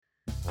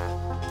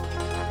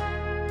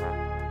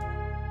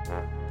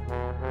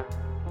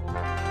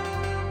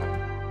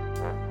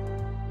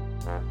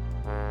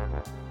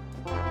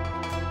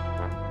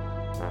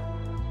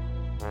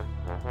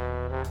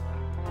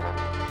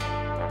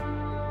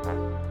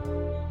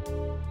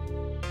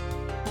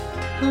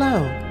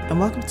Hello, and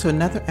welcome to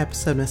another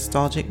episode of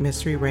Nostalgic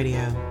Mystery Radio.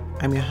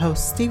 I'm your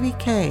host, Stevie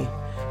K,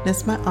 and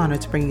it's my honor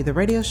to bring you the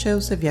radio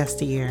shows of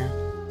yesteryear.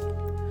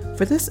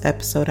 For this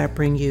episode, I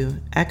bring you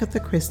Agatha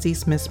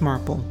Christie's Miss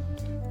Marple,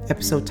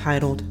 episode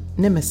titled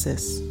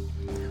Nemesis,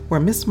 where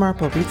Miss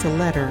Marple reads a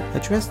letter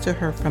addressed to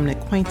her from an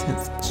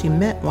acquaintance she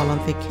met while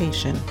on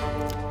vacation,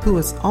 who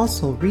is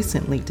also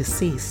recently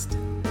deceased,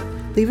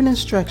 leaving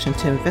instruction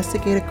to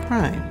investigate a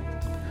crime.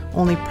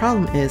 Only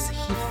problem is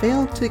he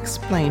failed to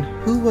explain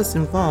who was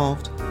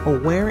involved or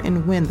where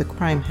and when the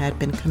crime had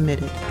been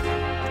committed.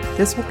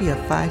 This will be a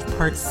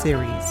 5-part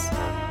series,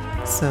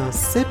 so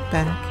sit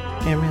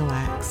back and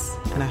relax,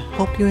 and I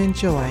hope you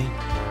enjoy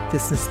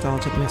this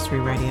Nostalgic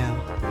Mystery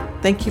Radio.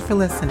 Thank you for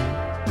listening.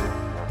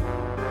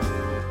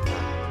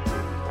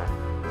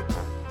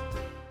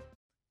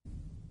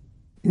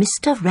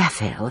 Mr.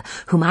 Raphael,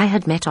 whom I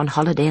had met on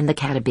holiday in the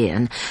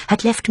Caribbean,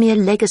 had left me a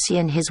legacy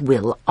in his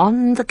will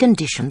on the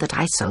condition that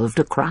I solved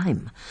a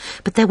crime.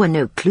 But there were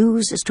no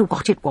clues as to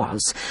what it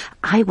was.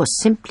 I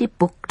was simply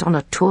booked on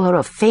a tour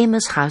of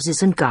famous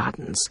houses and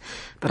gardens.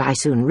 But I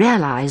soon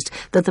realized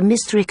that the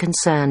mystery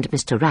concerned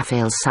Mr.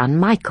 Raphael's son,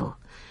 Michael.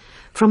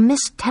 From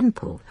Miss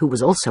Temple, who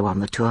was also on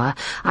the tour,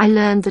 I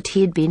learned that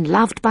he had been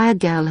loved by a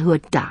girl who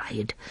had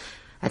died.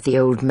 At the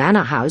old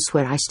manor house,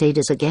 where I stayed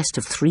as a guest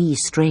of 3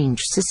 strange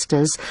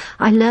sisters,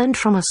 I learned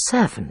from a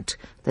servant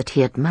that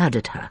he had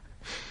murdered her.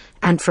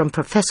 And from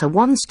Professor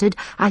Wanstead,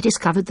 I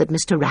discovered that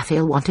Mr.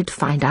 Raphael wanted to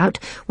find out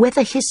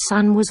whether his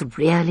son was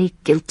really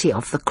guilty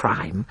of the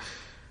crime.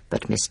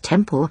 But Miss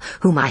Temple,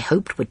 whom I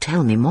hoped would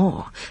tell me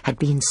more, had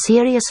been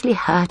seriously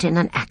hurt in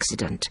an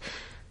accident.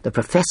 The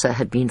professor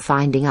had been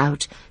finding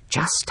out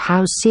just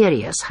how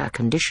serious her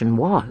condition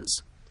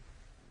was.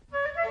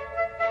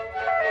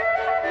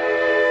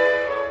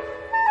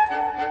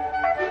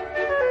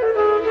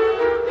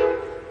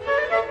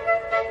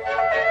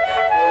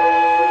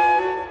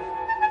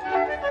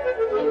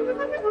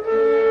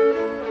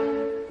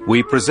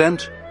 We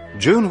present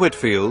June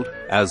Whitfield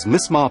as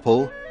Miss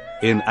Marple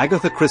in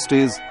Agatha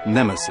Christie's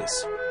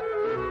Nemesis.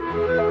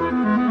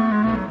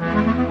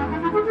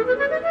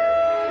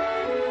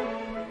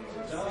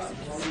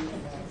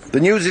 The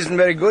news isn't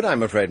very good,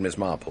 I'm afraid, Miss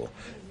Marple.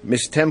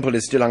 Miss Temple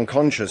is still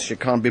unconscious. She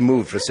can't be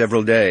moved for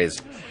several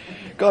days.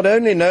 God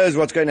only knows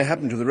what's going to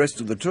happen to the rest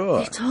of the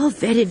tour. It's all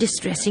very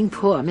distressing,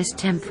 poor Miss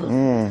Temple.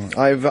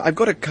 I've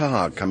got a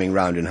car coming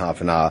round in half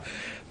an hour.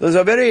 There's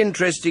a very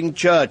interesting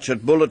church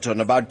at Bulleton,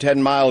 about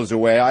 10 miles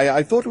away.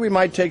 I thought we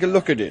might take a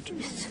look at it.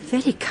 It's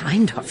very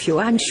kind of you,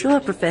 I'm sure,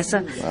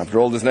 Professor. After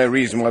all, there's no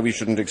reason why we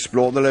shouldn't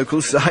explore the local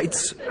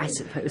sites. I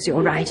suppose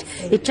you're right.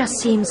 It just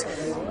seems,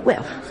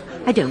 well,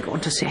 I don't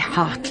want to say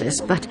heartless,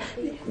 but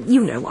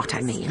you know what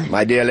I mean.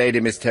 My dear lady,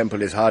 Miss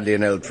Temple is hardly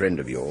an old friend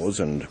of yours,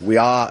 and we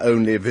are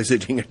only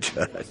visiting a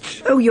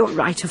church. Oh, you're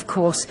right, of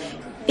course.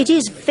 It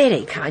is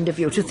very kind of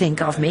you to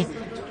think of me.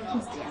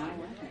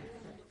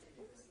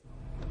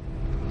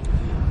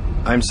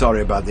 I'm sorry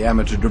about the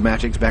amateur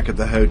dramatics back at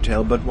the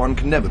hotel, but one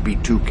can never be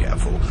too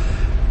careful.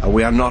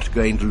 We are not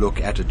going to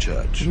look at a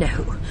church.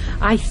 No,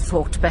 I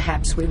thought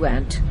perhaps we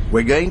weren't.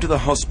 We're going to the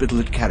hospital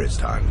at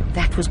Carristown.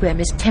 That was where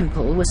Miss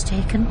Temple was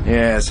taken?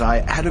 Yes, I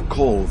had a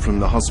call from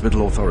the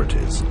hospital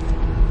authorities.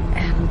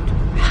 And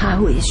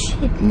how is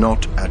she?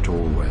 Not at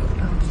all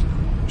well.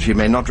 She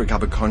may not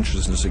recover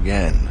consciousness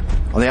again.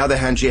 On the other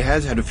hand, she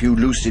has had a few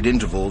lucid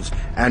intervals,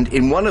 and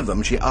in one of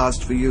them she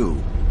asked for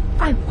you.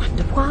 I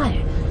wonder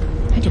why.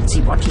 I don't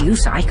see what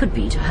use I could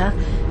be to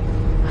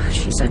her.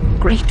 She's a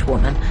great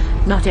woman,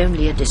 not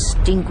only a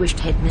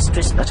distinguished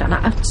headmistress, but an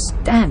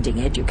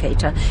outstanding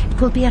educator. It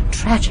will be a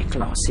tragic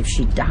loss if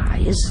she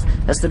dies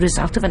as the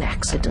result of an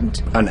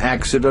accident. An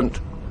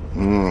accident?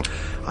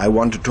 I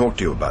want to talk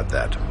to you about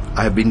that.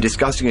 I have been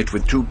discussing it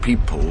with 2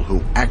 people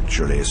who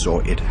actually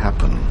saw it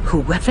happen. Who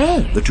were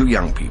they? The 2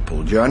 young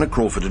people, Joanna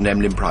Crawford and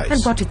Emmeline Price.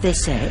 And what did they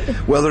say?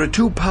 Well, there are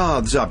 2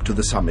 paths up to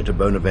the summit of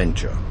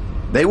Bonaventure.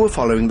 They were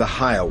following the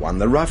higher one,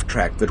 the rough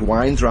track that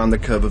winds round the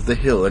curve of the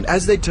hill, and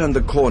as they turned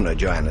the corner,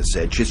 Joanna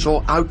said, she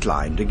saw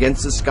outlined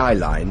against the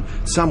skyline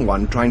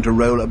someone trying to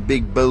roll a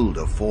big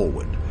boulder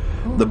forward.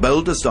 The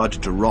boulder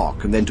started to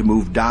rock and then to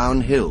move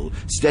downhill,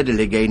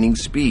 steadily gaining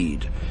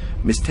speed.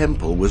 Miss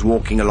Temple was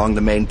walking along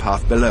the main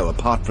path below,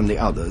 apart from the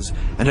others,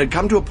 and had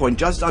come to a point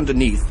just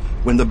underneath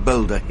when the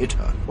boulder hit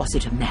her. Was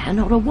it a man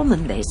or a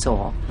woman they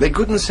saw? They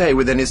couldn't say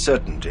with any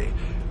certainty.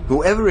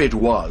 Whoever it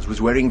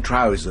was wearing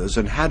trousers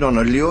and had on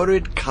a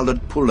lurid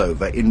coloured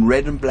pullover in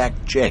red and black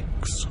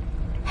checks.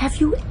 Have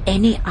you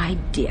any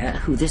idea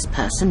who this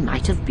person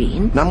might have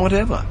been? None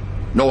whatever.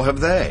 Nor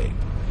have they.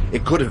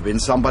 It could have been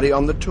somebody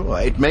on the tour.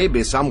 It may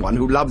be someone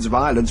who loves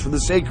violence for the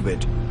sake of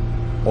it.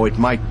 Or it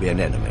might be an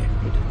enemy.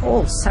 It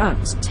all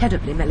sounds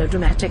terribly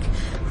melodramatic.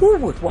 Who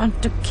would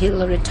want to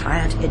kill a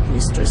retired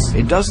headmistress?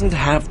 It doesn't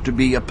have to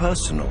be a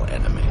personal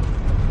enemy.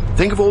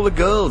 Think of all the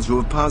girls who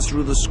have passed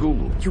through the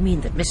school. You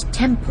mean that Miss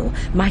Temple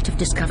might have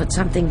discovered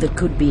something that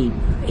could be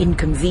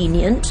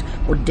inconvenient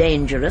or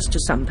dangerous to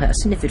some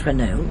person if it were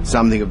known?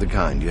 Something of the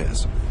kind,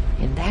 yes.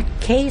 In that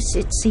case,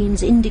 it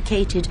seems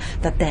indicated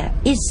that there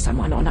is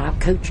someone on our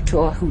coach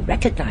tour who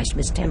recognised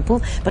Miss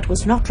Temple, but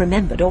was not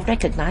remembered or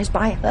recognised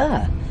by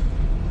her.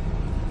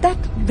 That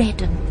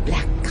red and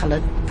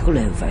black-coloured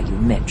pullover you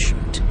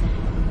mentioned.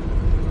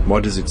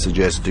 What does it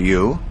suggest to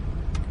you?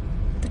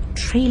 The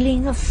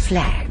trailing of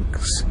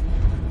flags.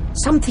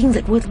 Something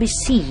that will be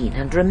seen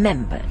and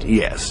remembered.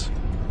 Yes.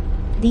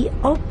 The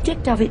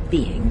object of it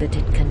being that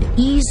it can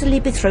easily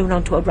be thrown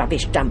onto a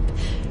rubbish dump,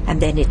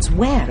 and then its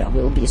wearer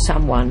will be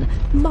someone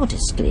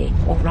modestly,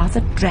 or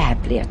rather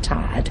drably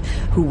attired,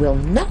 who will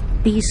not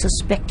be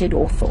suspected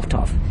or thought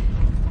of.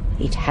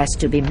 It has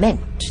to be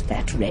meant,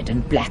 that red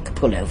and black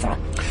pullover.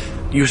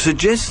 You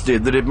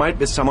suggested that it might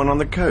be someone on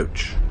the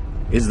coach.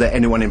 Is there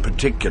anyone in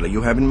particular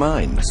you have in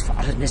mind? As far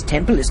as Miss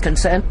Temple is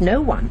concerned,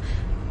 no one.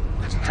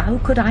 But how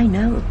could I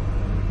know?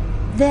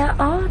 There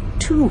are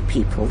two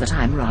people that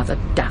I'm rather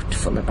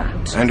doubtful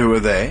about. And who are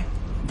they?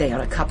 They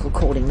are a couple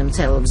calling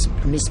themselves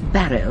Miss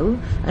Barrow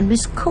and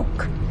Miss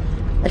Cook.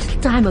 A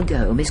little time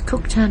ago, Miss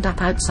Cook turned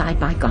up outside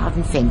my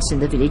garden fence in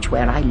the village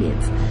where I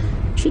live.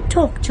 She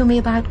talked to me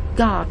about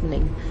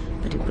gardening,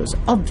 but it was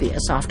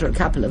obvious after a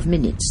couple of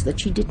minutes that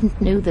she didn't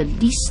know the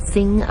least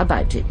thing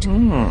about it.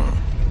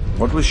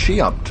 What was she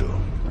up to?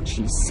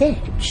 She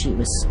said she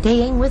was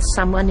staying with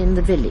someone in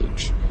the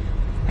village.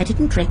 I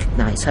didn't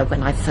recognise her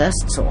when I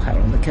first saw her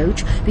on the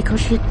coach because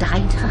she had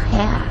dyed her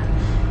hair,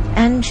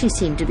 and she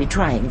seemed to be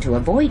trying to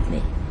avoid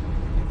me.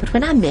 But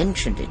when I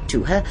mentioned it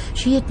to her,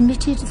 she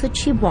admitted that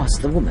she was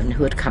the woman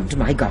who had come to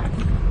my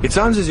garden. It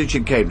sounds as if she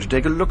came to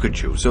take a look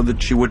at you so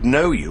that she would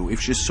know you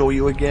if she saw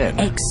you again.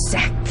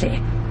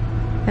 Exactly.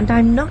 And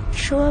I'm not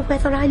sure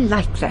whether I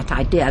like that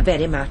idea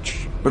very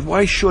much. But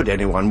why should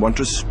anyone want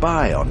to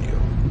spy on you?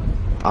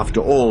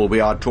 After all, we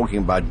are talking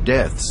about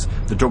deaths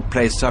that took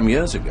place some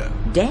years ago.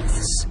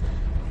 Deaths?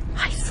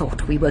 I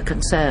thought we were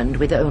concerned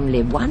with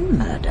only one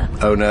murder.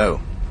 Oh,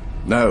 no.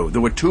 No,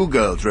 there were two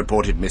girls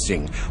reported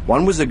missing.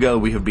 One was the girl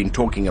we have been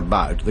talking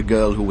about, the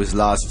girl who was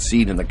last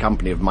seen in the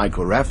company of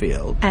Michael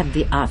Raphael. And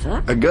the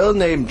other? A girl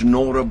named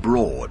Nora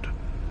Broad.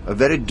 A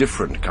very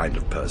different kind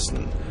of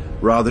person.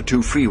 Rather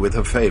too free with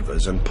her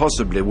favours, and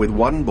possibly with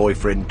one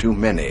boyfriend too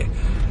many.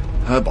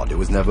 Her body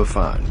was never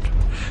found.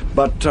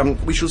 But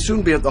we shall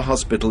soon be at the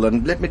hospital,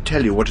 and let me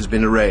tell you what has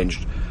been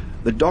arranged.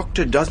 The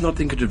doctor does not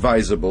think it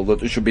advisable that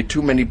there should be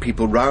too many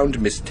people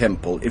round Miss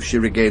Temple if she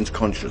regains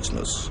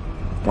consciousness.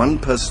 One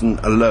person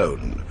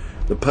alone,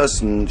 the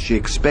person she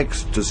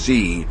expects to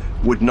see,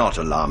 would not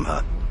alarm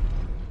her.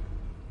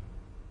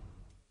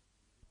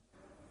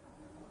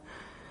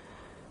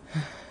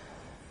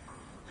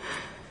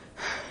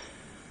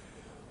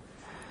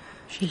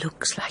 She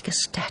looks like a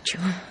statue,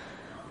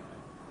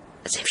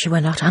 as if she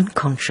were not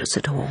unconscious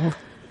at all.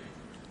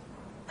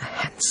 A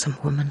handsome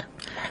woman,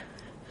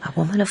 a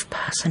woman of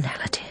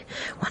personality,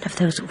 one of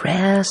those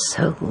rare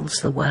souls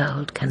the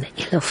world can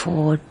ill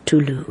afford to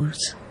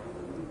lose.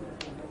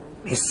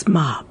 Miss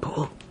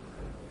Marple.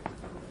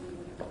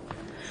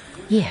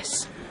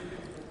 Yes,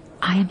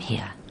 I am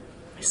here.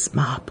 Miss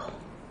Marple.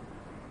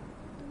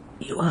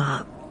 You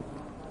are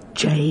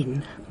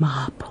Jane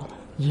Marple.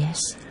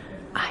 Yes,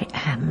 I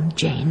am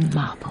Jane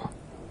Marple.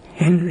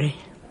 Henry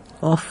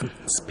often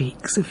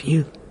speaks of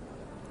you.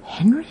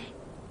 Henry?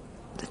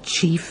 The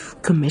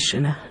Chief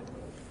Commissioner,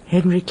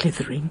 Henry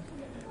Clithering,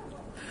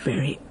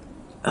 very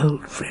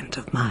old friend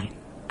of mine.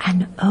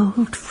 An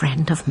old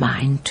friend of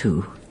mine,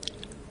 too.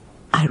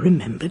 I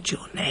remembered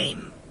your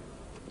name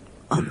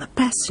on the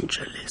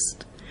passenger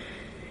list.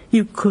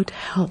 You could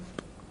help.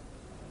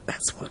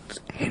 That's what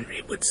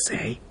Henry would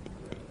say.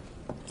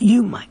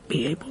 You might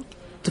be able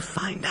to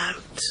find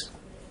out.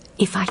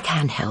 If I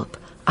can help,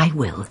 I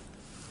will.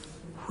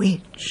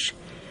 Which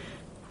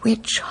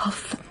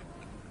of them?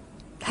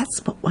 That's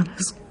what one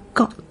has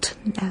got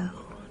to know.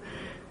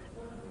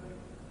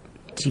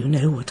 Do you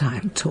know what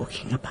I'm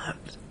talking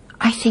about?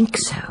 I think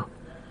so.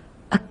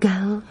 A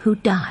girl who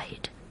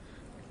died.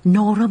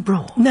 Nora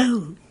Broad.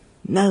 No.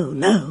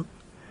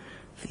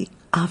 The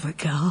other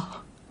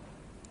girl.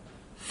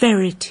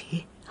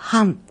 Verity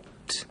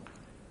Hunt.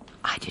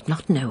 I did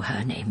not know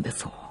her name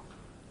before.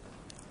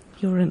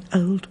 You're an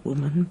old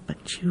woman,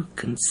 but you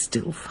can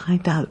still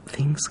find out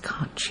things,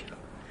 can't you?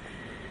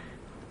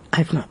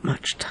 I've not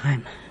much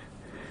time.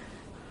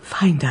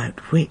 Find out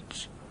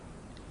which.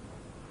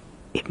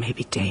 It may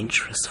be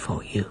dangerous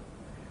for you,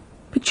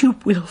 but you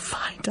will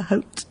find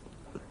out,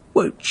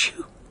 won't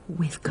you?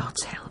 With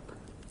God's help,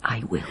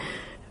 I will.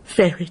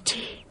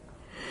 Verity.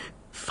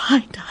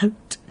 Find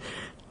out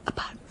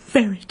about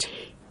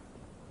Verity.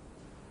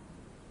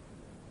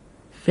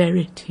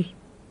 Verity.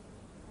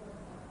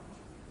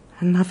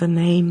 Another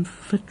name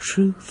for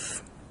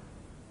truth.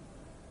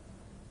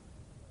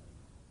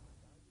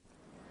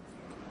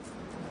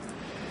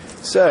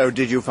 So,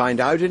 did you find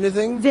out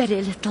anything?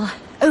 Very little.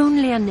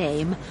 Only a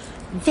name.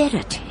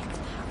 Verity.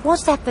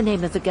 Was that the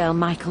name of the girl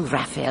Michael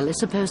Raphael is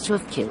supposed to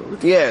have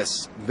killed?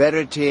 Yes,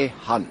 Verity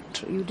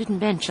Hunt. You didn't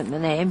mention the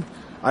name.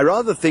 I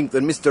rather think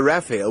that Mr.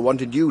 Raphael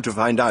wanted you to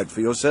find out for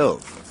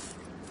yourself.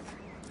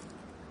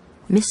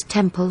 Miss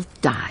Temple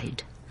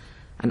died,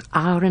 an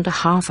hour and a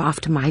half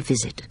after my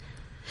visit.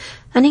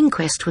 An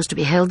inquest was to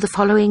be held the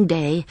following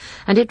day,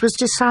 and it was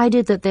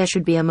decided that there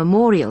should be a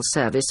memorial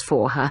service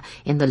for her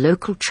in the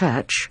local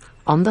church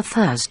on the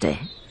Thursday.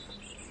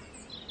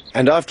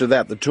 And after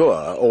that, the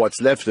tour, or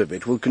what's left of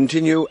it, will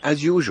continue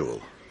as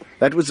usual.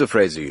 That was the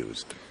phrase he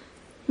used.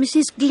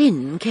 Mrs.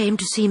 Glynn came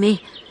to see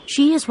me.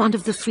 She is one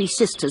of the 3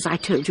 sisters I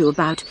told you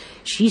about.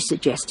 She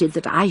suggested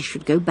that I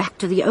should go back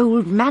to the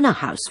old manor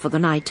house for the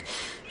night.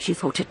 She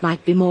thought it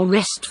might be more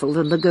restful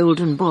than the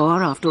Golden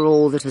Boar after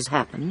all that has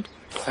happened.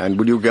 And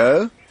will you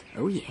go?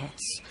 Oh,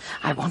 yes.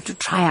 I want to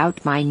try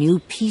out my new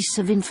piece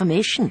of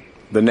information.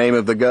 The name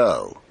of the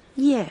girl?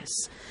 Yes.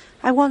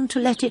 I want to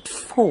let it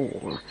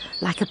fall,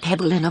 like a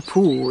pebble in a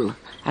pool,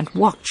 and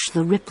watch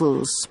the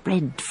ripples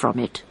spread from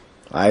it.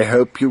 I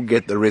hope you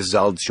get the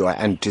results you're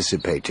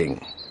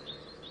anticipating.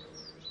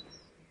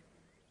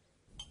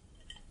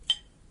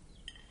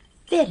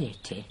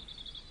 Verity.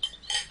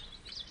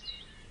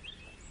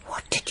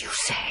 What did you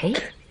say?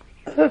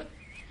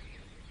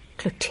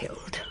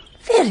 Clotilde.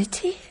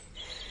 Verity?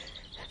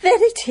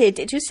 Verity,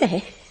 did you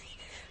say?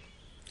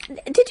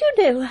 Did you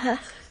know her?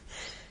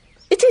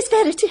 It is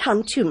Verity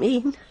Hunt, you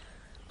mean?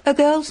 A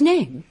girl's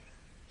name?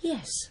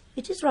 Yes,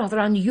 it is rather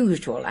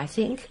unusual, I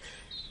think.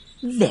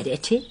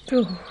 Verity.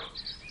 Oh.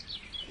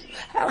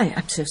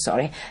 I'm so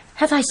sorry.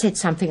 Have I said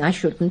something I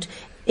shouldn't?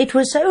 It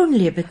was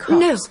only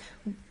because...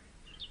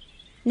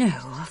 No,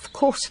 of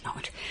course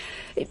not.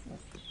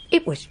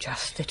 It was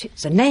just that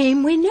it's a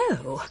name we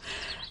know.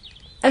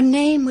 A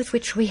name with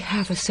which we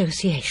have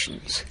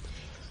associations.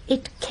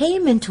 It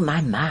came into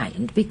my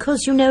mind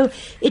because, you know,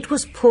 it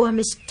was poor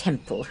Miss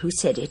Temple who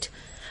said it.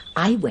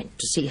 I went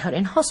to see her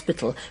in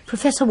hospital.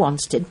 Professor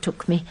Wanstead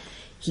took me.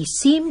 He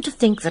seemed to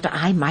think that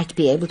I might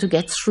be able to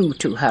get through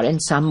to her in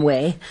some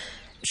way.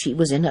 She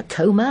was in a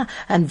coma,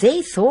 and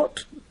they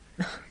thought...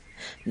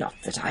 Not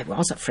that I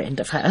was a friend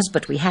of hers,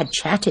 but we had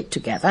chatted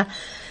together.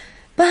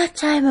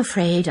 But I'm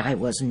afraid I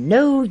was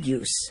no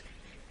use.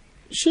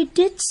 She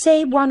did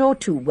say 1 or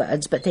 2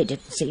 words, but they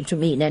didn't seem to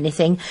mean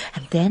anything.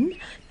 And then,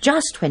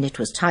 just when it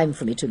was time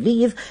for me to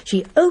leave,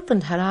 she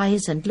opened her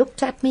eyes and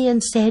looked at me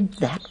and said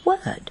that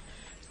word,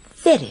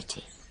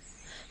 Verity.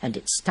 And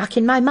it stuck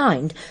in my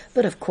mind,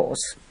 but of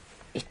course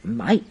it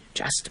might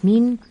just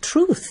mean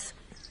truth.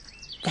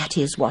 That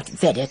is what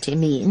verity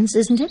means,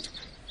 isn't it?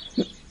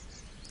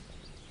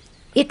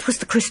 It was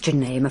the Christian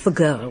name of a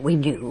girl we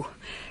knew.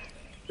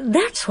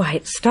 That's why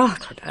it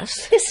startled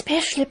us.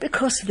 Especially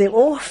because of the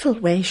awful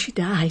way she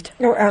died.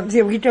 No,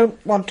 Anthea, we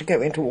don't want to go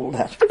into all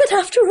that. But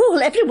after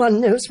all, everyone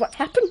knows what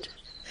happened.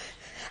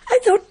 I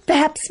thought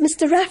perhaps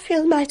Mr.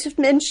 Raphael might have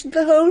mentioned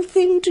the whole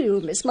thing to you,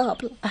 Miss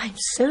Marple. I'm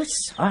so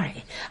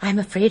sorry. I'm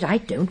afraid I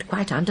don't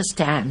quite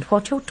understand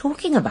what you're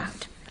talking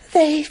about.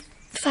 They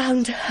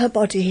found her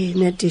body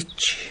in a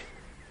ditch.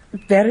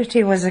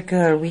 Verity was a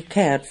girl we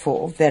cared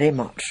for very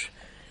much.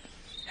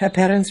 Her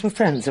parents were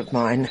friends of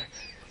mine.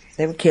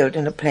 They were killed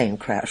in a plane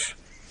crash.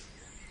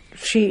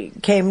 She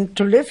came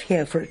to live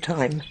here for a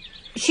time.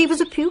 She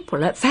was a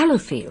pupil at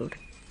Fallowfield,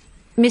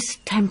 Miss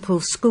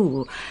Temple's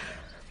school.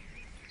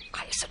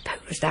 I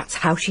suppose that's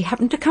how she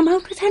happened to come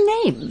out with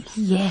her name.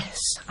 Yes,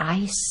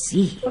 I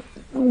see.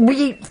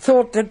 We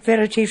thought that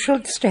Verity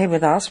should stay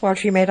with us while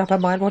she made up her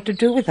mind what to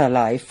do with her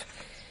life.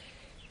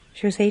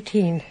 She was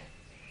 18.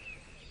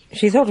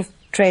 She thought of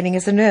training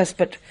as a nurse,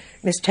 but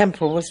Miss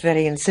Temple was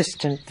very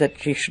insistent that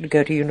she should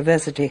go to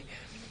university.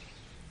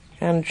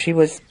 And she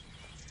was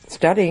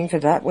studying for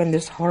that when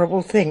this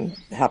horrible thing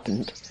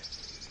happened.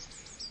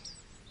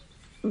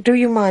 Do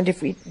you mind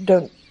if we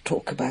don't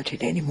talk about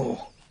it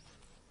anymore?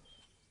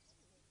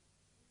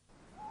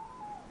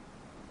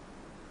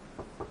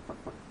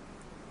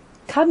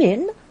 Come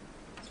in.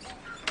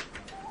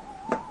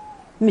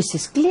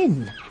 Mrs.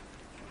 Glynn.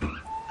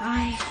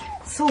 I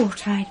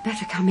thought I'd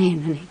better come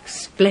in and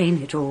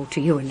explain it all to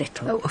you a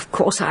little. Oh, of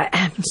course, I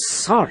am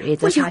sorry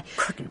that you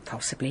couldn't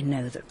possibly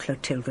know that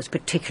Clotilde was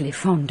particularly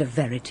fond of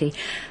Verity,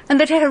 and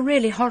that her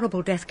really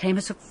horrible death came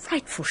as a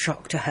frightful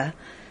shock to her.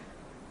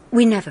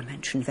 We never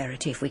mention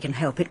Verity if we can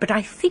help it, but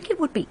I think it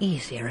would be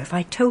easier if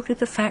I told you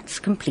the facts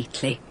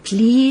completely.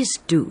 Please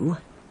do.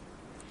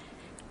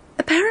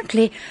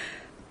 Apparently,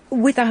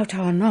 without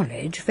our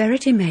knowledge,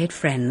 Verity made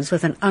friends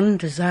with an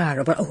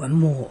undesirable, a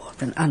more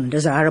than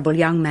undesirable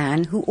young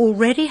man who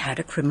already had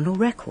a criminal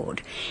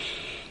record.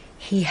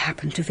 He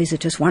happened to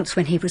visit us once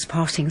when he was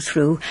passing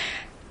through.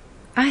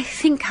 I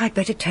think I'd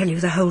better tell you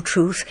the whole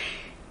truth.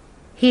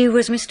 He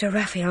was Mr.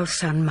 Raphael's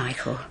son,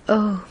 Michael.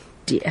 Oh,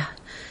 dear.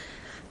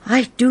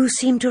 I do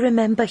seem to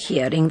remember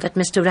hearing that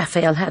Mr.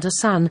 Raphael had a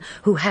son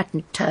who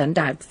hadn't turned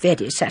out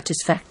very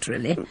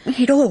satisfactorily.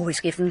 He'd always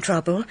given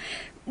trouble.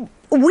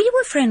 We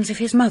were friends of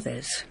his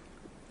mother's.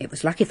 It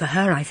was lucky for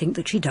her, I think,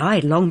 that she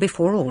died long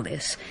before all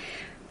this.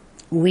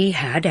 We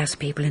had, as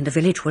people in the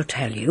village will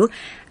tell you,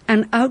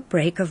 an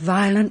outbreak of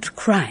violent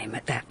crime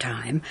at that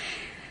time.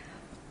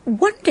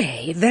 One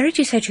day,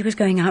 Verity said she was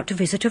going out to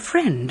visit a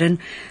friend, and,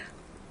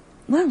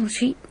 well,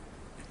 she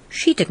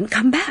didn't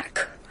come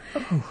back.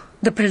 Oh.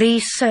 The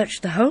police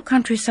searched the whole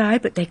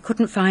countryside, but they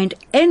couldn't find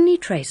any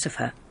trace of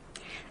her.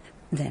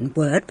 Then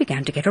word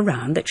began to get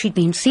around that she'd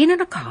been seen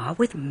in a car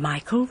with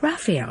Michael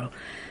Raphael.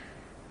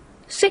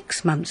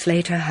 6 months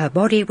later, her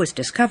body was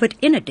discovered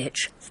in a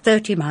ditch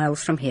 30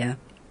 miles from here.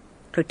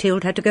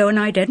 Clotilde had to go and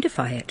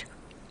identify it.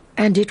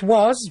 And it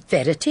was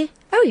Verity?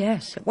 Oh,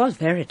 yes, it was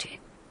Verity.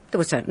 There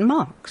were certain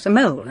marks, a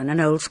mole and an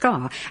old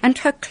scar, and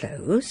her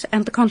clothes,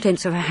 and the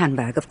contents of her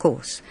handbag, of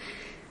course.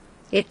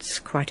 It's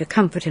quite a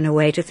comfort in a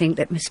way to think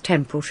that Miss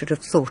Temple should have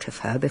thought of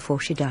her before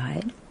she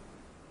died.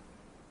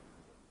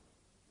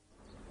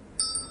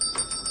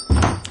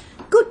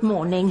 Good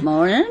morning.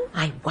 Morning.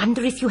 I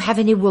wonder if you have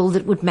any wool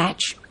that would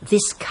match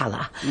this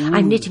colour.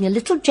 I'm knitting a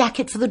little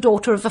jacket for the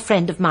daughter of a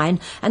friend of mine,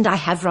 and I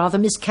have rather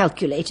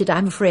miscalculated,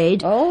 I'm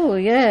afraid. Oh,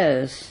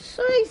 yes.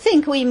 I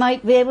think we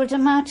might be able to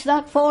match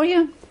that for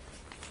you.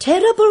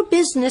 Terrible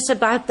business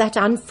about that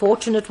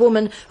unfortunate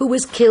woman who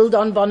was killed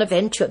on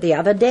Bonaventure the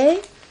other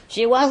day.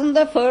 She wasn't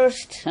the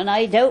first, and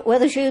I doubt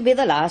whether she'll be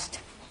the last.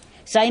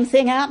 Same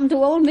thing happened to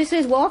old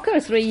Mrs. Walker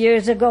 3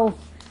 years ago.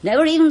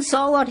 Never even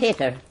saw what hit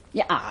her.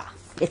 Yeah,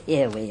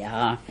 here we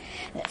are.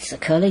 That's the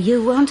colour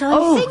you want, I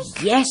think. Oh,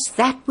 yes,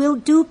 that will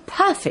do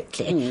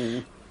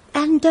perfectly.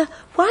 And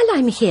while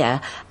I'm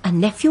here, a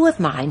nephew of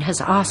mine has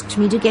asked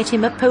me to get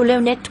him a polo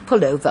net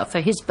pullover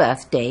for his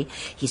birthday.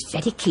 He's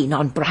very keen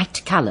on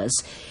bright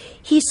colours.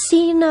 He's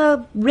seen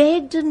a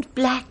red and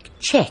black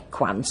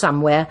check one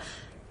somewhere.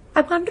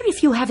 I wonder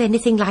if you have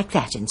anything like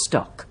that in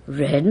stock.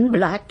 Red and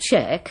black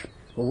check?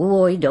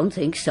 Oh, I don't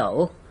think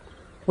so.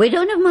 We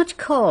don't have much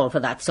call for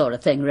that sort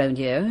of thing round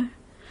here.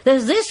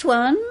 There's this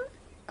one,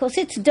 'cause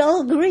it's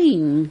dull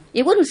green.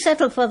 You wouldn't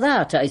settle for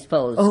that, I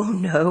suppose. Oh,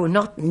 no,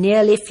 not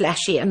nearly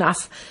flashy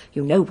enough.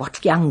 You know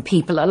what young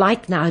people are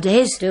like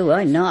nowadays. Do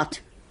I not?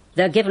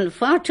 They're given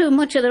far too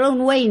much of their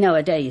own way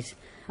nowadays.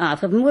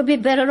 Half of them would be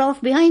better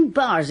off behind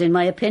bars, in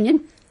my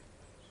opinion.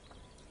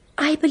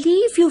 I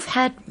believe you've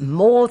had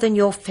more than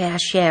your fair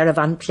share of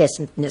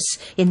unpleasantness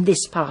in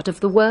this part of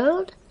the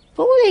world.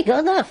 Oh, they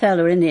got that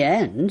feller in the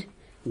end.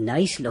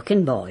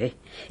 Nice-looking boy.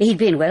 He'd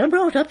been well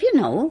brought up, you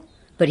know.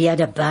 But he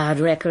had a bad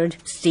record,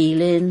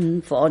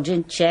 stealing,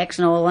 forging checks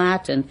and all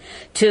that, and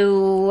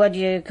 2,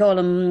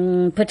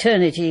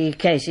 paternity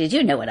cases,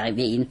 you know what I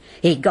mean.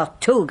 He got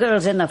 2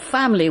 girls in the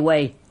family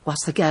way. Was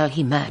the girl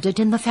he murdered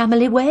in the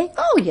family way?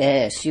 Oh,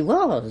 yes, she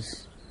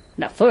was.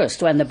 At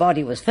first, when the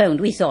body was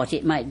found, we thought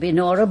it might be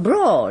Nora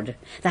Broad.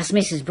 That's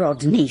Mrs.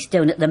 Broad's niece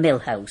down at the mill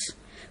house.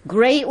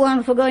 Great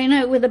one for going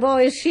out with the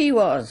boys, she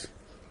was.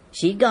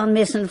 She'd gone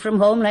missing from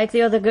home like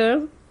the other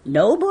girl.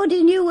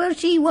 Nobody knew where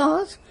she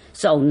was.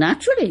 So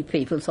naturally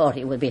people thought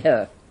it would be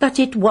her. But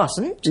it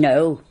wasn't?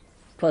 No,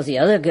 'twas the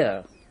other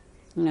girl.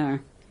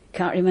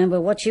 Can't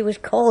remember what she was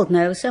called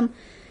now. Some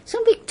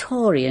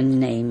Victorian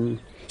name.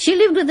 She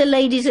lived with the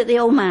ladies at the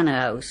old manor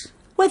house.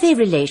 Were they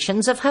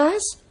relations of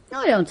hers?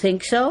 I don't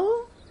think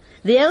so.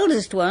 The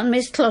eldest one,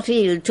 Miss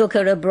Clotilde, took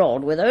her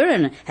abroad with her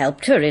and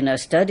helped her in her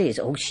studies.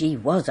 Oh, she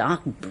was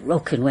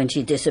heartbroken when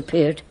she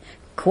disappeared.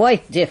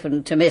 Quite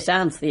different to Miss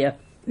Anthea.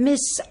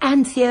 Miss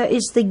Anthea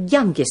is the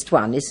youngest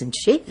one, isn't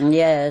she?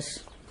 Yes.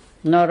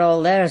 Not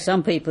all there,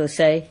 some people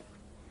say.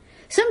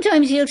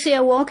 Sometimes you'll see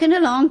her walking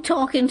along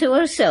talking to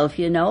herself,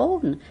 you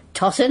know, and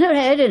tossing her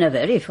head in a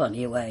very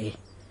funny way.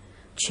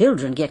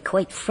 Children get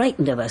quite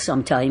frightened of her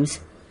sometimes.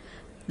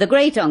 The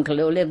great-uncle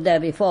who lived there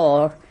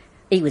before,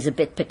 he was a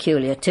bit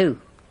peculiar too.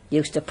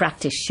 Used to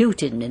practice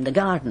shooting in the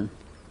garden.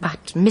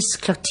 But Miss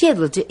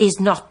Clotilde is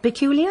not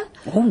peculiar?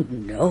 Oh,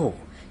 no.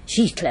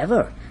 She's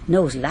clever.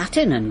 Knows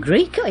Latin and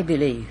Greek, I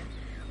believe.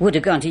 Would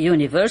have gone to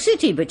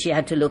university, but she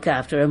had to look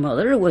after her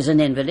mother, who was an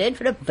invalid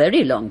for a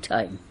very long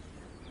time.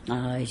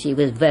 She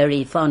was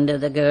very fond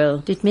of the girl.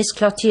 Did Miss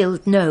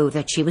Clotilde know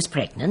that she was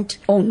pregnant?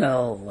 Oh,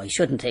 no, I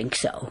shouldn't think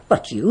so.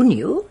 But you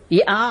knew?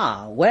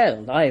 Yeah,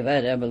 well, I've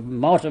had a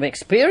lot of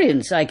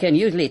experience. I can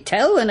usually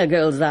tell when a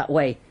girl's that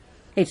way.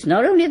 It's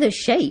not only the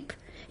shape.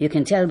 You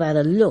can tell by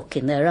the look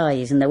in their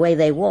eyes and the way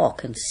they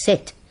walk and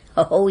sit.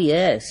 Oh,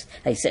 yes,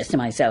 I says to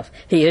myself,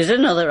 here's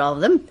another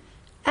of them.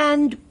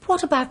 And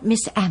what about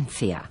Miss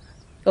Anthea?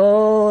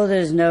 Oh,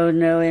 there's no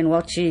knowing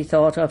what she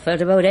thought or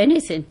felt about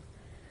anything.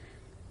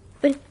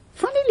 But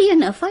funnily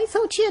enough, I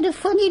thought she had a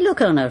funny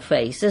look on her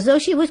face, as though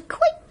she was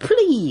quite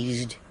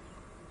pleased.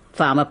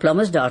 Farmer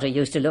Plummer's daughter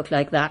used to look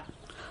like that.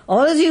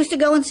 Always used to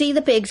go and see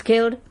the pigs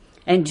killed.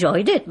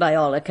 Enjoyed it, by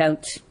all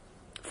accounts.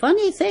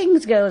 Funny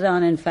things goes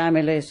on in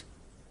families.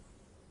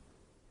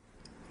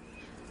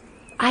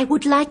 I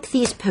would like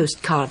these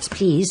postcards,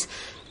 please.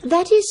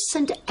 That is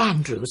St.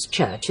 Andrew's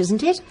Church,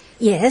 isn't it?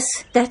 Yes,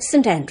 that's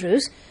St.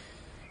 Andrew's.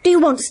 Do you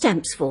want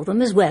stamps for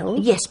them as well?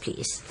 Yes,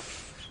 please.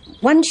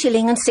 1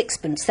 shilling and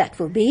 6pence, that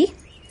will be.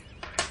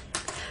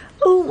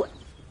 Oh,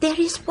 there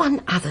is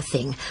one other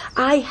thing.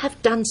 I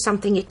have done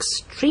something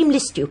extremely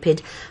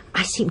stupid.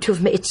 I seem to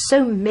have made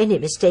so many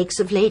mistakes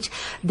of late.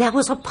 There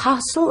was a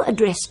parcel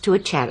addressed to a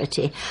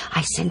charity.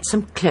 I sent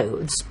some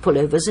clothes,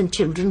 pullovers and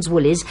children's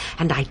woolies,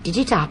 and I did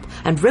it up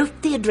and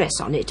wrote the address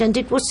on it, and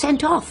it was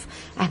sent off.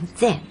 And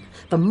then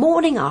the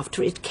morning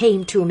after it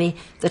came to me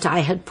that I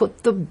had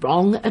put the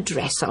wrong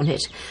address on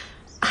it.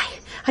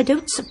 I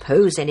don't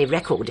suppose any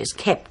record is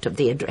kept of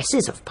the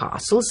addresses of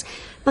parcels,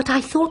 but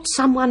I thought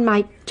someone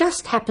might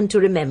just happen to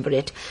remember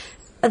it.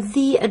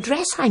 The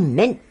address I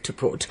meant to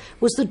put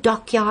was the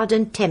Dockyard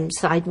and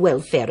Thameside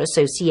Welfare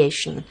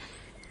Association.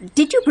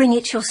 Did you bring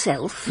it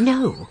yourself?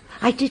 No,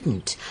 I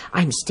didn't.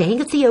 I'm staying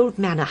at the old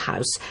manor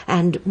house,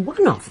 and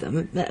one of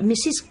them,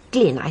 Mrs.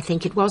 Glynn, I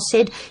think it was,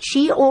 said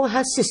she or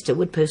her sister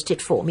would post it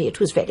for me.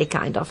 It was very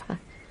kind of her.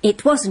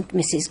 It wasn't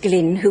Mrs.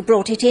 Glynn who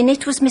brought it in,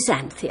 it was Miss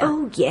Anthea.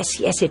 Oh, yes,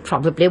 it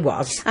probably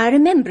was. I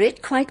remember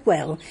it quite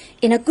well.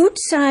 In a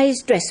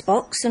good-sized dress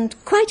box and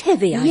quite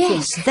heavy, I think.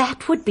 Yes,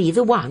 that would be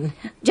the one.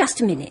 Just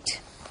a minute.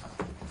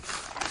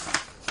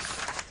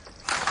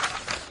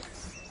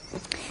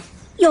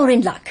 You're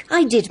in luck.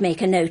 I did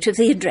make a note of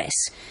the address.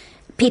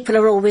 People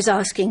are always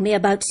asking me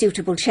about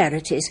suitable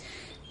charities.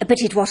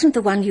 But it wasn't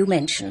the one you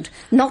mentioned,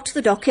 not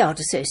the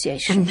Dockyard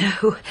Association.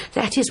 No,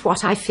 that is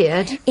what I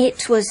feared.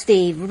 It was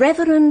the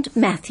Reverend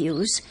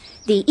Matthews,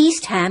 the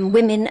East Ham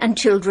Women and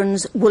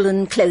Children's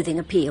Woolen Clothing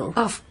Appeal.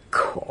 Of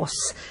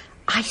course.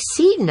 I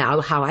see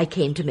now how I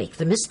came to make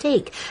the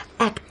mistake.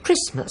 At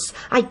Christmas,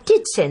 I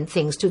did send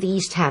things to the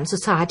East Ham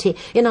Society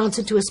in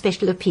answer to a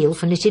special appeal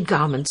for knitted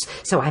garments,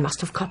 so I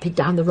must have copied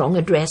down the wrong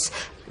address.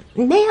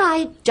 May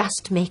I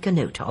just make a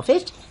note of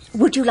it?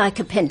 Would you like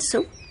a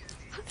pencil?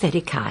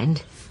 Very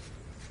kind.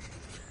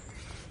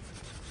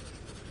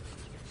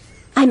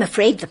 I'm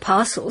afraid the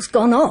parcel's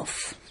gone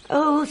off.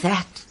 Oh,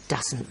 that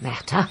doesn't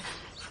matter.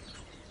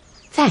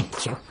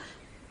 Thank you.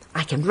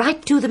 I can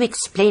write to them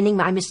explaining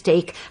my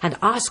mistake and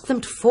ask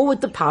them to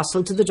forward the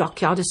parcel to the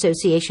Dockyard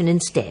Association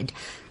instead.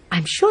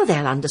 I'm sure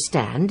they'll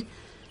understand.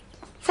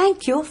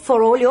 Thank you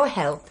for all your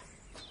help.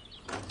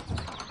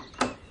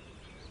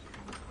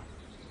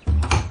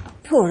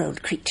 Poor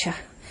old creature.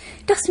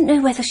 Doesn't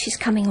know whether she's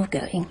coming or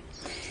going.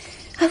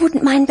 I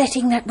wouldn't mind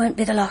betting that won't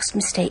be the last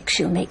mistake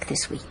she'll make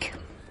this week.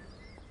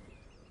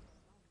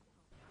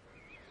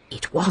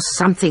 It was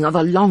something of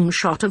a long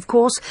shot, of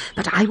course,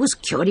 but I was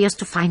curious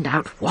to find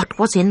out what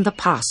was in the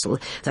parcel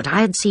that I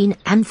had seen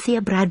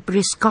Anthea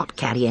Bradbury Scott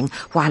carrying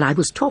while I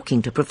was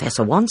talking to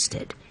Professor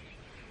Wanstead.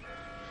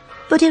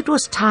 But it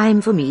was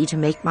time for me to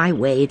make my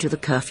way to the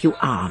Curfew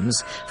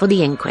Arms for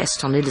the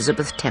inquest on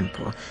Elizabeth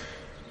Temple.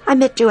 I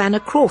met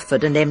Joanna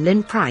Crawford and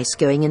Emlyn Price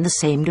going in the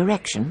same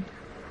direction.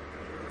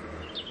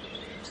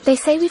 They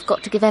say we've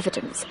got to give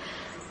evidence.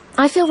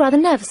 I feel rather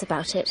nervous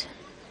about it.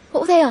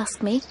 What will they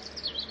ask me?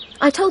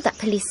 I told that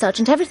police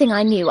sergeant everything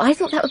I knew. I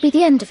thought that would be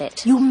the end of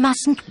it. You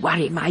mustn't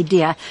worry, my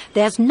dear.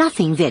 There's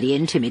nothing very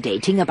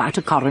intimidating about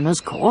a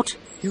coroner's court.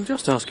 He'll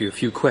just ask you a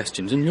few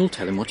questions and you'll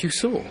tell him what you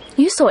saw.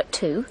 You saw it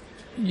too?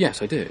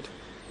 Yes, I did.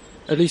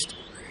 At least,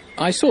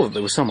 I saw that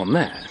there was someone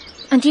there.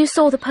 And you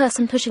saw the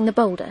person pushing the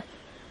boulder?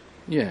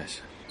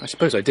 Yes, I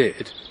suppose I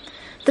did.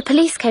 The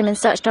police came and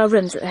searched our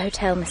rooms at the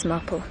hotel, Miss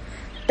Marple.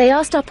 They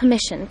asked our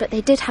permission, but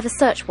they did have a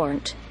search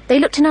warrant. They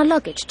looked in our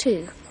luggage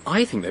too.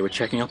 I think they were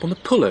checking up on the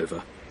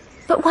pullover.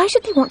 But why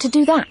should they want to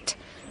do that?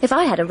 If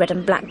I had a red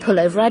and black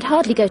pullover, I'd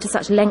hardly go to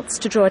such lengths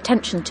to draw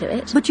attention to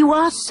it. But you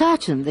are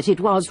certain that it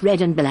was red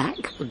and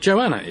black? Well,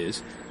 Joanna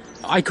is.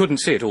 I couldn't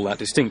see it all that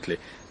distinctly.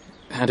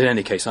 And in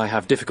any case, I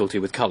have difficulty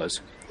with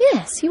colours.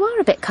 Yes, you are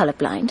a bit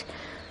colourblind.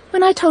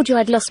 When I told you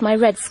I'd lost my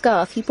red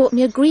scarf, you bought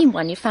me a green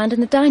one you found in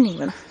the dining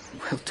room.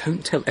 Well,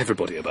 don't tell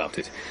everybody about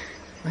it.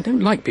 I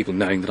don't like people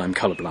knowing that I'm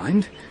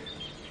colourblind.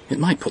 It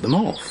might put them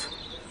off.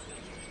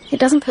 It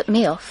doesn't put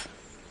me off.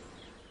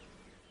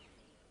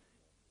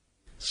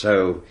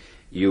 So,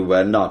 you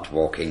were not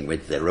walking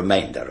with the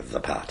remainder of the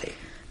party?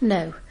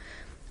 No.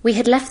 We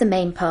had left the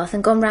main path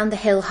and gone round the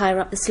hill higher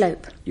up the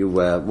slope. You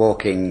were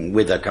walking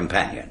with a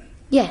companion?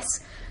 Yes,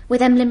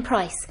 with Emlyn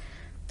Price.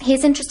 He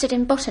is interested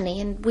in botany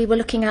and we were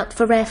looking out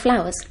for rare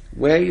flowers.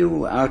 Were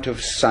you out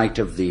of sight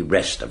of the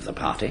rest of the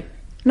party?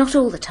 Not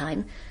all the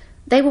time.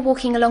 They were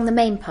walking along the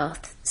main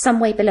path, some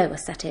way below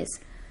us, that is.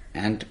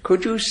 And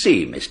could you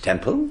see Miss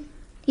Temple?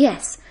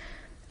 Yes.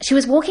 She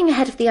was walking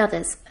ahead of the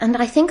others, and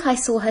I think I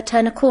saw her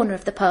turn a corner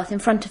of the path in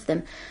front of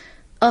them,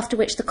 after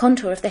which the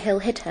contour of the hill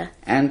hid her.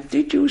 And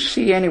did you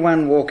see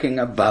anyone walking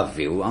above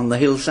you on the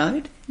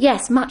hillside?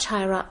 Yes, much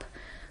higher up,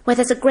 where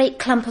there's a great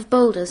clump of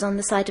boulders on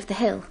the side of the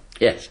hill.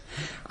 Yes,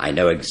 I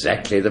know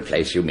exactly the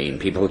place you mean.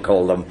 People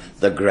call them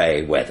the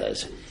Grey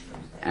Weathers.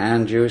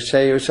 And you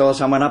say you saw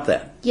someone up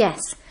there? Yes.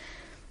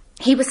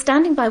 He was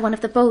standing by one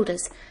of the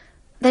boulders.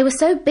 They were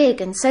so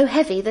big and so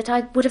heavy that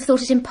I would have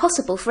thought it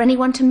impossible for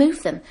anyone to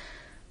move them.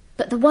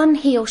 But the one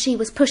he or she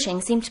was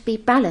pushing seemed to be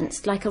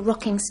balanced like a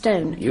rocking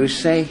stone. You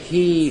say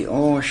he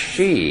or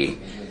she.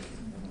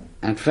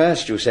 At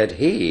first you said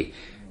he.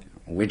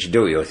 Which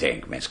do you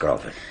think, Miss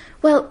Crawford?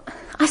 Well,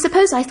 I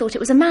suppose I thought it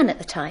was a man at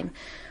the time.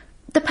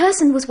 The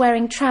person was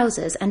wearing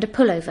trousers and a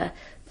pullover,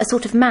 a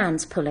sort of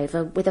man's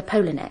pullover with a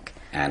polo neck.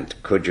 And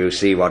could you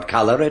see what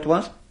colour it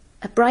was?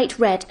 A bright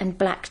red and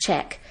black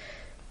check.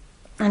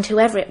 And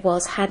whoever it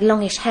was had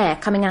longish hair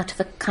coming out of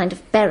a kind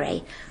of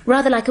beret,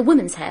 rather like a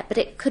woman's hair, but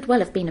it could well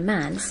have been a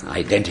man's.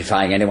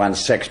 Identifying anyone's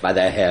sex by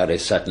their hair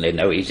is certainly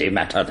no easy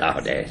matter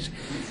nowadays.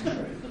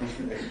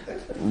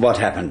 What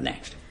happened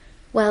next?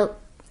 Well,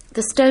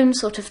 the stone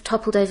sort of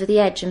toppled over the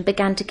edge and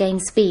began to gain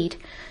speed.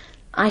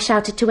 I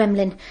shouted to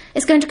Emlyn,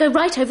 "It's going to go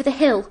right over the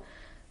hill."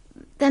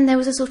 Then there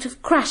was a sort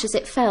of crash as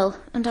it fell,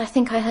 and I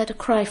think I heard a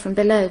cry from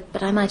below,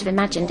 but I might have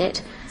imagined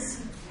it.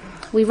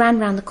 We ran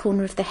round the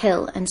corner of the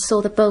hill and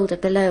saw the boulder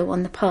below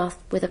on the path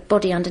with a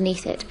body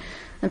underneath it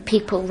and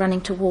people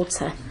running towards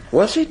her.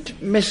 Was it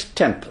Miss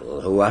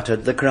Temple who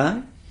uttered the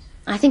cry?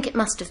 I think it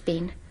must have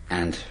been.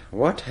 And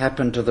what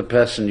happened to the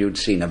person you'd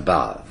seen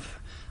above,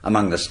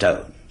 among the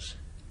stones?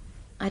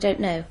 I don't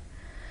know.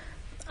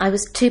 I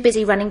was too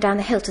busy running down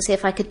the hill to see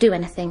if I could do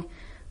anything.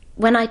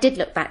 When I did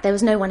look back, there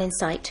was no one in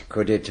sight.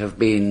 Could it have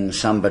been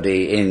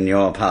somebody in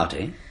your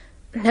party?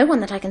 No one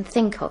that I can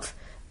think of.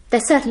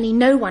 There's certainly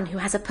no one who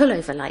has a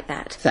pullover like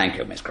that. Thank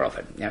you, Miss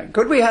Crawford.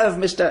 Could we have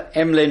Mr.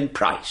 Emlyn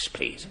Price,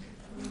 please?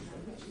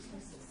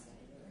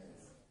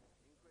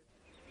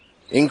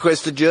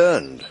 Inquest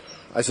adjourned.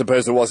 I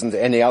suppose there wasn't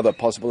any other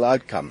possible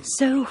outcome.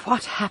 So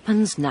what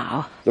happens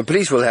now? The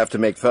police will have to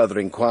make further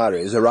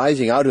inquiries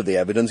arising out of the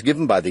evidence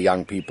given by the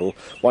young people.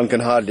 One can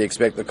hardly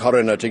expect the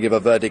coroner to give a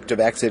verdict of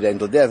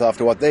accidental death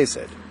after what they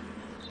said.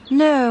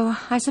 No,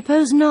 I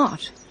suppose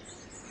not.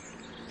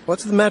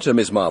 What's the matter,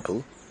 Miss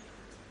Marple?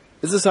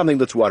 Is there something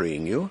that's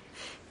worrying you?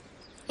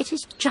 It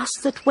is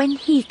just that when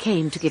he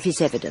came to give his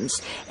evidence,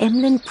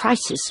 Emlyn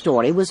Price's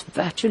story was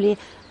virtually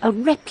a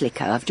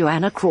replica of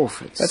Joanna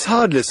Crawford's. That's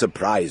hardly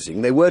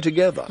surprising. They were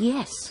together.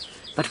 Yes,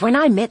 but when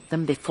I met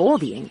them before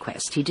the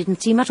inquest, he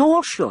didn't seem at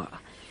all sure.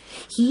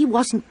 He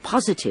wasn't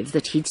positive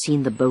that he'd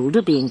seen the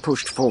boulder being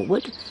pushed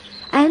forward,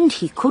 and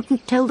he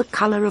couldn't tell the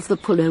colour of the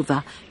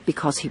pullover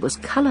because he was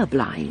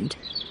colour-blind.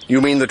 You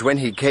mean that when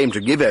he came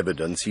to give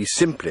evidence, he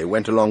simply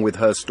went along with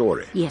her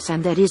story? Yes,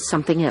 and there is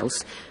something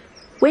else.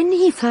 When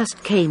he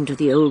first came to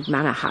the old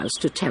manor house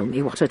to tell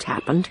me what had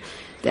happened,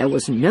 there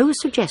was no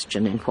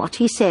suggestion in what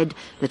he said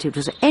that it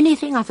was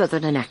anything other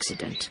than an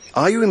accident.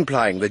 Are you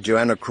implying that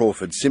Joanna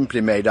Crawford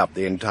simply made up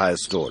the entire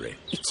story?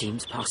 It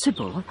seems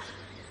possible.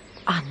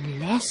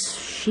 Unless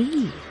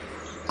she...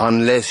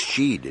 Unless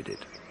she did it.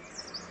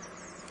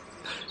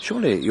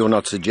 Surely you're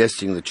not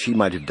suggesting that she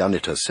might have done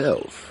it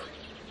herself?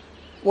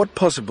 What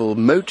possible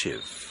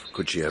motive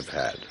could she have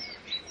had?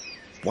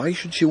 Why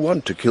should she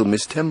want to kill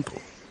Miss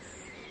Temple?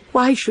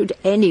 Why should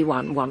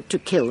anyone want to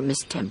kill Miss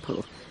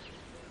Temple?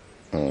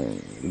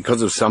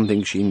 Because of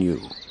something she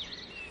knew.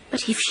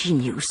 But if she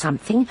knew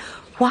something,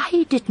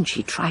 why didn't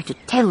she try to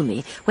tell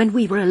me when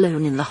we were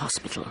alone in the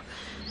hospital?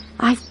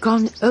 I've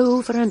gone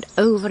over and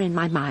over in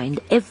my mind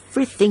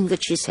everything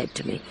that she said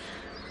to me.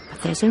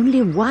 But there's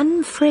only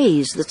one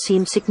phrase that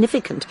seems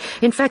significant.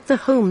 In fact, the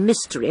whole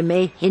mystery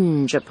may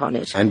hinge upon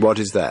it. And what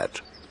is that?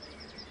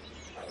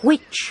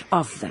 Which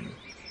of them,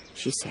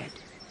 she said.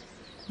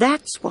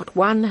 That's what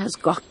one has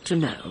got to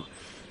know.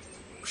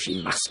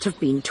 She must have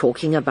been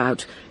talking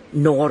about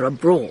Nora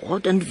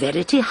Broad and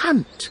Verity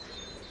Hunt.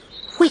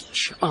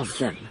 Which of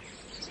them?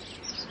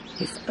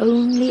 If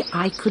only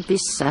I could be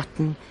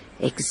certain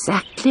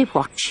exactly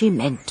what she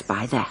meant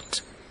by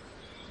that.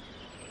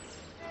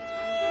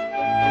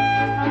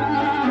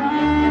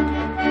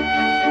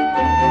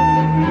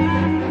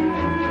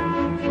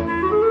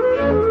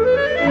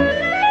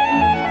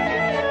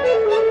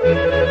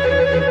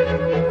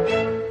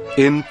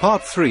 In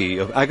Part 3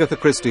 of Agatha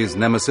Christie's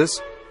Nemesis,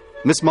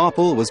 Miss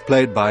Marple was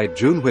played by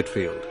June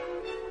Whitfield.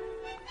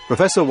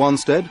 Professor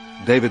Wanstead,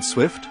 David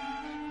Swift.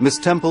 Miss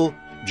Temple,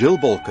 Jill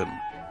Balkan.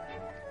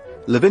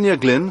 Lavinia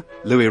Glynn,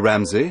 Louis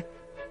Ramsey.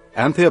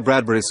 Anthea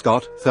Bradbury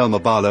Scott, Thelma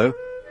Barlow.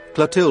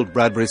 Clotilde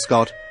Bradbury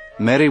Scott,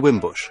 Mary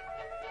Wimbush.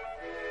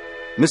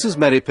 Mrs.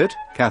 Merripit,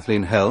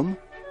 Kathleen Helm.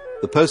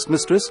 The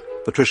Postmistress,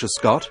 Patricia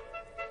Scott.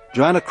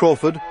 Joanna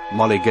Crawford,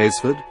 Molly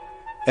Gaisford.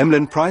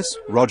 Emlyn Price,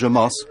 Roger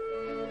Moss.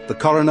 The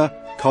Coroner,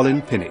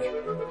 Colin Pinney.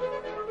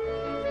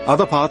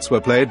 Other parts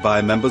were played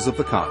by members of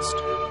the cast.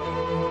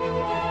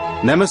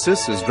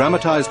 Nemesis is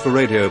dramatised for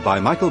radio by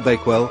Michael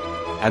Bakewell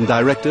and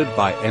directed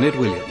by Enid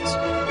Williams.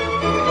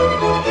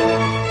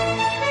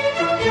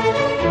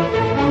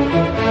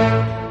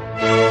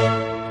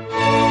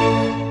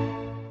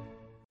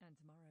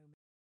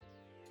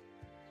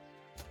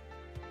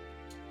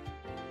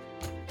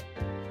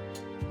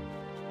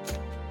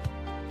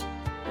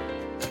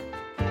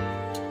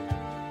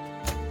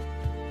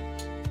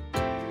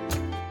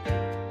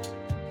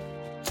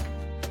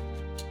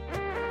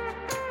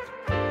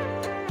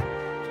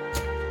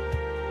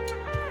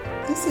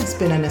 This has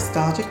been a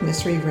Nostalgic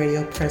Mystery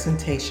Radio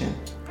presentation.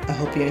 I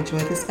hope you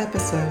enjoyed this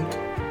episode.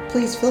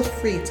 Please feel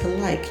free to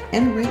like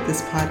and rate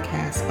this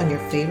podcast on your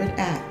favorite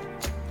app.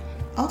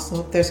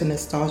 Also, there's a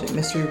Nostalgic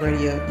Mystery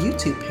Radio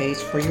YouTube page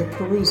for your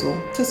perusal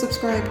to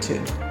subscribe to.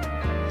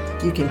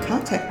 You can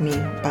contact me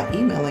by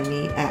emailing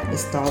me at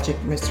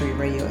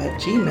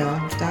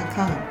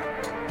nostalgicmysteryradio@gmail.com.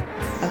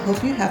 I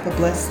hope you have a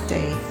blessed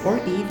day or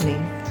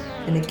evening.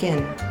 And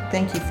again,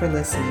 thank you for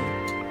listening.